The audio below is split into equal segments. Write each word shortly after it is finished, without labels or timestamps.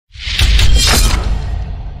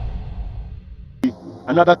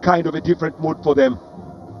another kind of a different mood for them.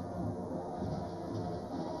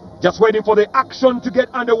 Just waiting for the action to get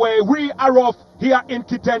underway. We are off here in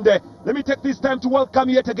Kitende. Let me take this time to welcome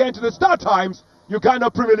yet again to the StarTimes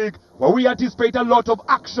Uganda Premier League, where we anticipate a lot of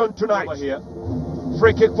action tonight. Over here,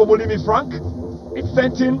 free kick for Mulimi Frank. It's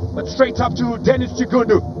sent in, but straight up to Dennis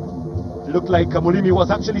Chigundu. Looked like Mulimi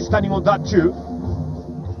was actually standing on that too.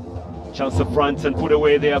 Chance of France and put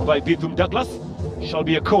away there by Bithum Douglas. Shall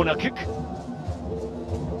be a corner kick.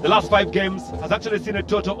 The last 5 games has actually seen a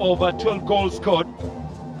total of 12 goals scored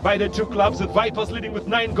by the two clubs, with Vipers leading with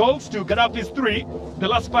 9 goals to Gaddafi's 3. The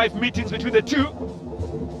last 5 meetings between the two,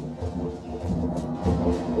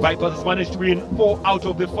 Vipers has managed to win 4 out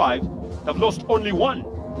of the 5. They've lost only 1.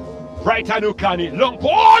 Right Anukani, long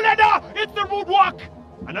ball, oh, Leda! It's the road walk!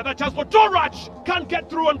 Another chance for Torach, can't get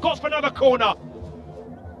through and goes for another corner.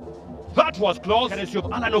 That was close. Courtesy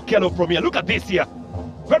of Alan Okello from here. Look at this here.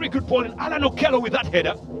 Very good ball in Alan Okello with that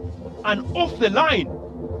header. And off the line,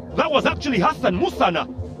 that was actually Hassan Musana,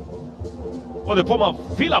 or the former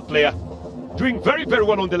Villa player, doing very, very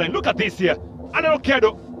well on the line. Look at this here. Alan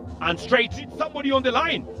Okello, and straight hit somebody on the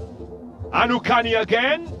line. Anukani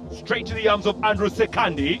again, straight to the arms of Andrew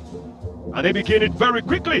Sekandi. And they begin it very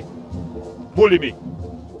quickly. Mulimi.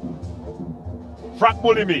 Frank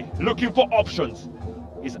Mulimi looking for options.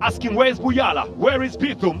 He's asking, where's Buyala? Where is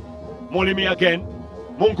Bithum? Mulimi again.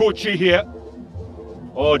 Munguchi here.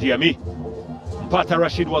 Oh dear me. Mpata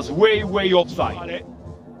Rashid was way, way offside.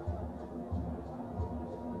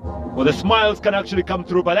 Well, the smiles can actually come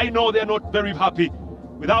through, but I know they're not very happy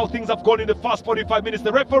with how things have gone in the first 45 minutes.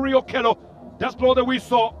 The referee Okello does blow the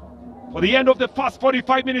whistle for the end of the first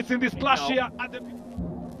 45 minutes in this clash here.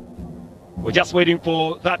 We're just waiting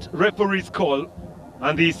for that referee's call,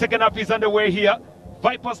 and the second half is underway here.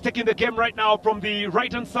 Vipers taking the game right now from the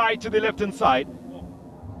right-hand side to the left-hand side.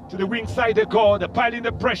 To the wing side they go, they're piling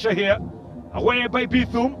the pressure here. Away by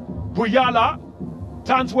Bithum, Buyala,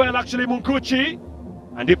 turns well actually Munkuchi,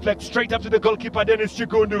 and deflects straight up to the goalkeeper Dennis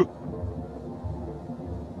Chigundu.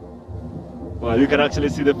 Well, you can actually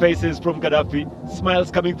see the faces from Gaddafi, smiles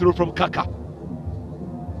coming through from Kaka.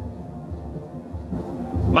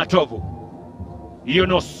 Matovu,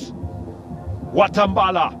 Yunus,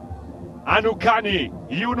 Watambala, Anukani,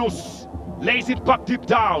 Yunus, lays it back deep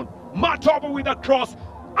down. Matovu with a cross,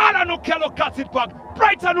 Alan Okello cuts it back,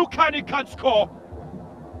 Bright Anukani can't score.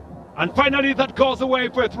 And finally that goes away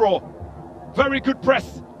for a throw. Very good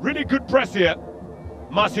press, really good press here.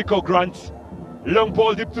 Masiko Grant, long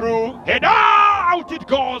ball deep through, head out it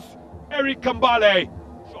goes. Eric Kambale,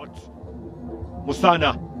 shot.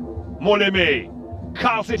 Musana, Moleme,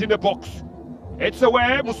 curls it in the box. It's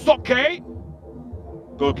away, Musoke.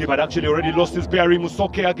 Goalkeeper had actually already lost his bearing,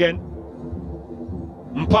 Musoke again.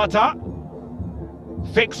 Mpata,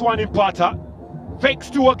 fakes one in Mpata, fakes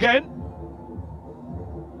 2 again.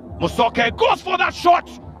 Musoke goes for that shot.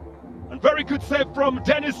 And very good save from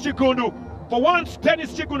Dennis Chigundu. For once,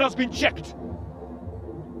 Dennis Chigundu has been checked.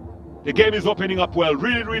 The game is opening up well,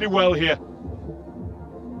 really, really well here.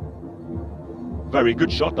 Very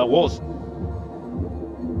good shot that was.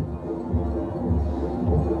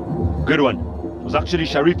 Good one. It was actually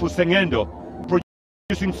Sharifu Sengendo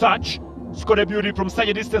producing such. Scored a beauty from such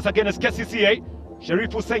a distance against KCCA.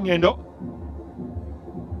 Sharifu Sengendo.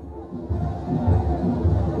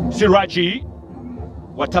 Siraji.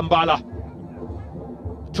 Watambala.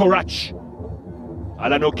 Torach.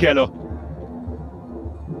 Alan Okello.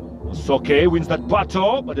 Soke wins that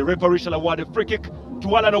battle, but the referee shall award a free kick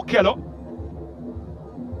to Alan Okello.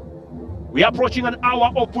 We are approaching an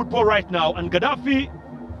hour of football right now, and Gaddafi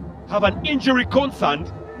have an injury concern.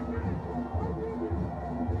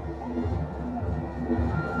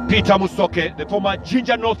 Peter Musoke, the former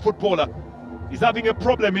Ginger North footballer, is having a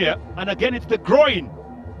problem here, and again it's the groin.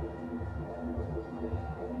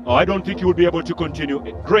 Oh, I don't think he will be able to continue.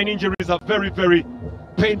 Groin injuries are very, very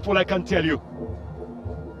painful, I can tell you.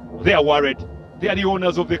 They are worried. They are the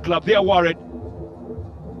owners of the club. They are worried.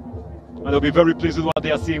 And they'll be very pleased with what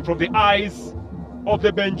they are seeing from the eyes of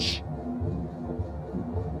the bench.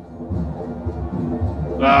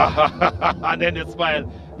 And then the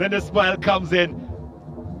smile. Then the smile comes in.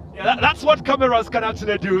 Yeah, that's what cameras can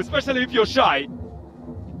actually do, especially if you're shy.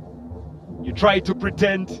 You try to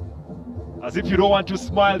pretend as if you don't want to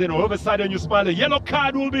smile, then all of a sudden you smile. A yellow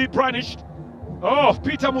card will be brandished. Oh,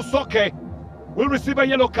 Peter Musoke will receive a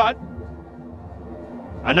yellow card.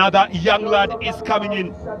 Another young lad is coming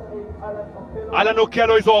in. Alan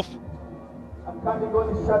Okello is off.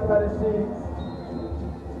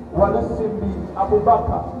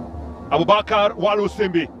 Abubakar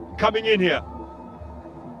Walusimbi coming in here.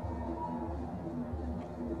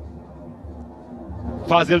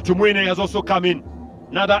 Fazil Tumwine has also come in.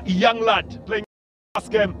 Another young lad playing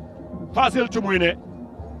last game. Fazil Tumwine.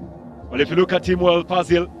 Well, if you look at him, well,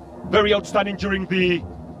 Fazil, very outstanding during the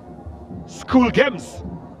school games.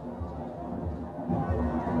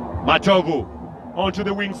 Matovu onto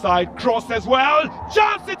the wing side, cross as well.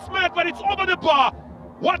 Chance, it's made, but it's over the bar.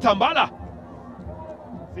 Watambala.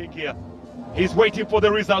 Think here. He's waiting for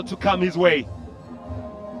the result to come his way.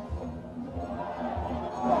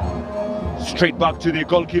 Straight back to the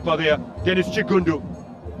goalkeeper there, Dennis Chigundu.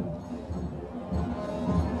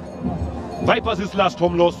 Vipers' last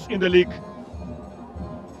home loss in the league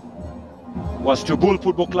was to Bull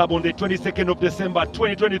Football Club on the 22nd of December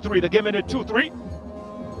 2023. The game ended 2-3.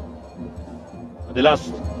 The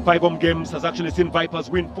last 5 home games has actually seen Vipers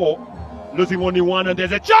win 4, losing only 1, and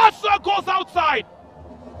there's a chance that goes outside.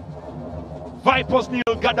 Vipers nil,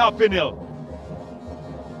 Gaddafi nil.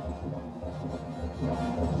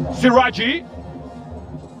 Siraji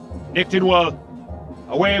nicked in well,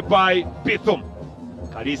 away by Bithum.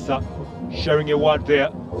 Karisa sharing a word there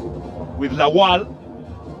with Lawal.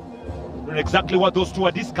 Not exactly what those two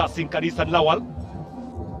are discussing, Karisa and Lawal.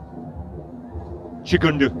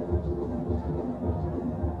 Chigundu.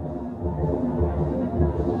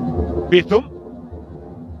 Bithum.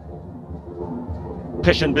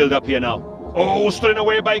 Patient build up here now. Oh, stolen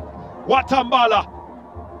away by Watambala.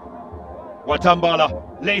 Watambala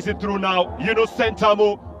lays it through now. Yunus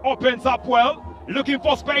Sentamu opens up well, looking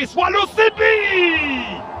for space.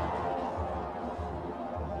 Walusimbi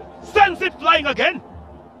sends it flying again.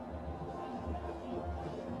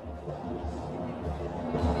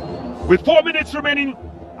 With 4 minutes remaining,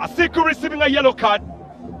 Asiku receiving a yellow card,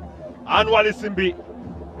 and Walusimbi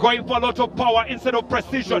going for a lot of power instead of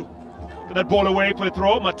precision. Get that ball away for the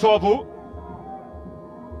throw. Matovu.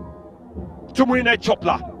 Tumwine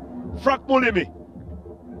Chopla. Frank Mulimi.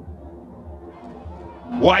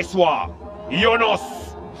 Waiswa. Yonos.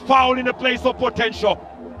 Foul in the place of potential.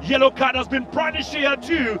 Yellow card has been brandished here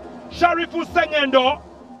too. Sharifu Sengendo.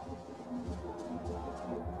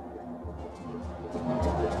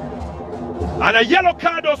 And a yellow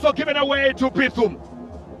card also given away to Bithum.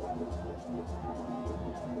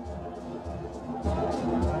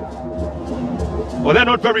 Well, they're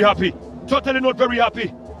not very happy. Totally not very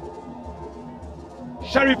happy.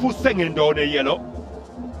 Sharifu Sengendo on a yellow.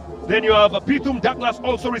 Then you have Bithum Douglas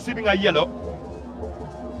also receiving a yellow.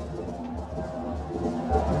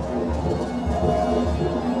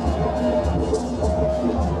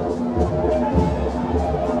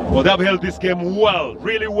 Well, they've held this game well,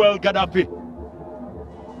 really well, Gaddafi.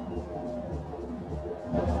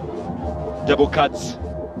 Double cuts.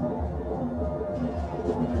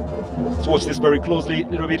 Let's watch this very closely. A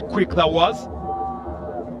little bit quick that was.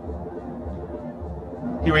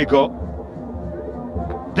 Here we go.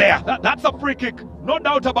 There, that's a free kick. No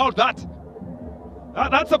doubt about that.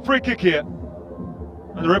 That's a free kick here.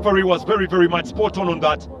 And the referee was very, very much spot on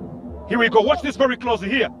that. Here we go. Watch this very closely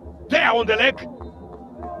here. There on the leg.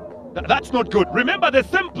 That's not good. Remember, the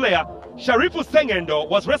same player, Sharifu Sengendo,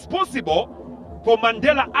 was responsible for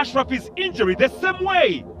Mandela Ashrafi's injury the same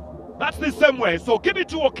way. That's the same way. So give it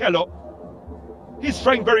to Okello. He's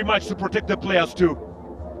trying very much to protect the players too.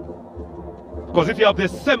 Because if you have the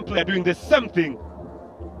same player doing the same thing,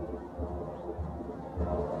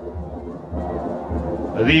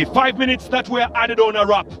 the 5 minutes that were added on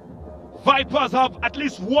are up. Vipers have at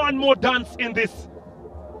least one more dance in this.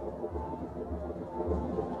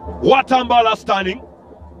 Watambala standing.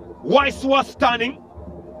 Waiswa standing.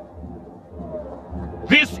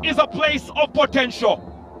 This is a place of potential.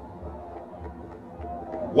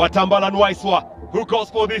 Watambala and Waiswa. Who goes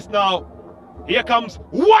for this now? Here comes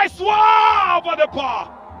Waiswa over the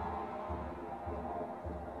bar.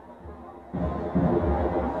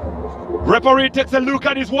 Referee takes a look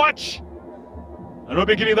at his watch and will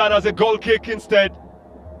be giving that as a goal kick instead.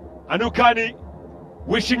 Anukani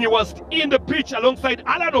wishing he was in the pitch alongside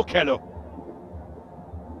Alan Okello.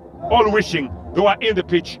 All wishing they were in the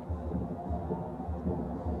pitch.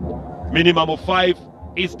 Minimum of 5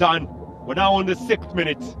 is done. We're now on the 6th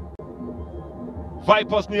minute.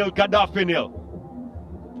 Vipers nil, Gaddafi nil.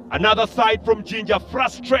 Another side from Ginger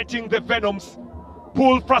frustrating the Venoms.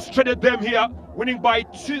 Bull frustrated them here, winning by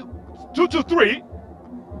 2-3.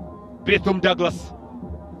 Bithum Douglas.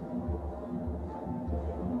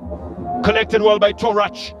 Collected well by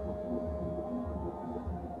Torach.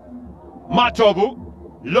 Matovu.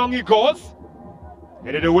 Long he goes.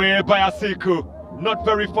 Headed away by Asiku. Not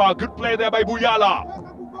very far. Good play there by Buyala.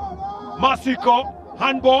 Masiko.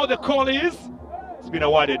 Handball. The call is. It's been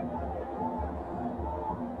awarded.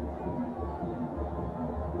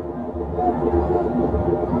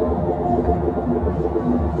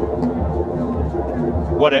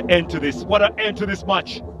 What an end to this. What an end to this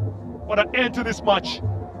match. What an end to this match.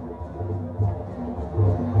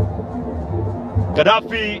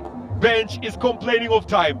 Gaddafi bench is complaining of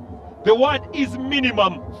time. The word is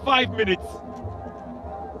minimum 5 minutes.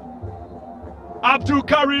 Abdul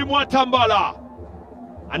Karim Watambala.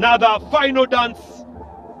 Another final dance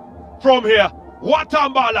from here.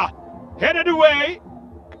 Watambala headed away.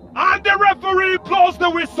 And the referee blows the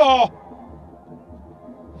whistle.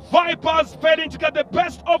 Vipers failing to get the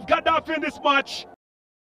best of Gaddafi in this match.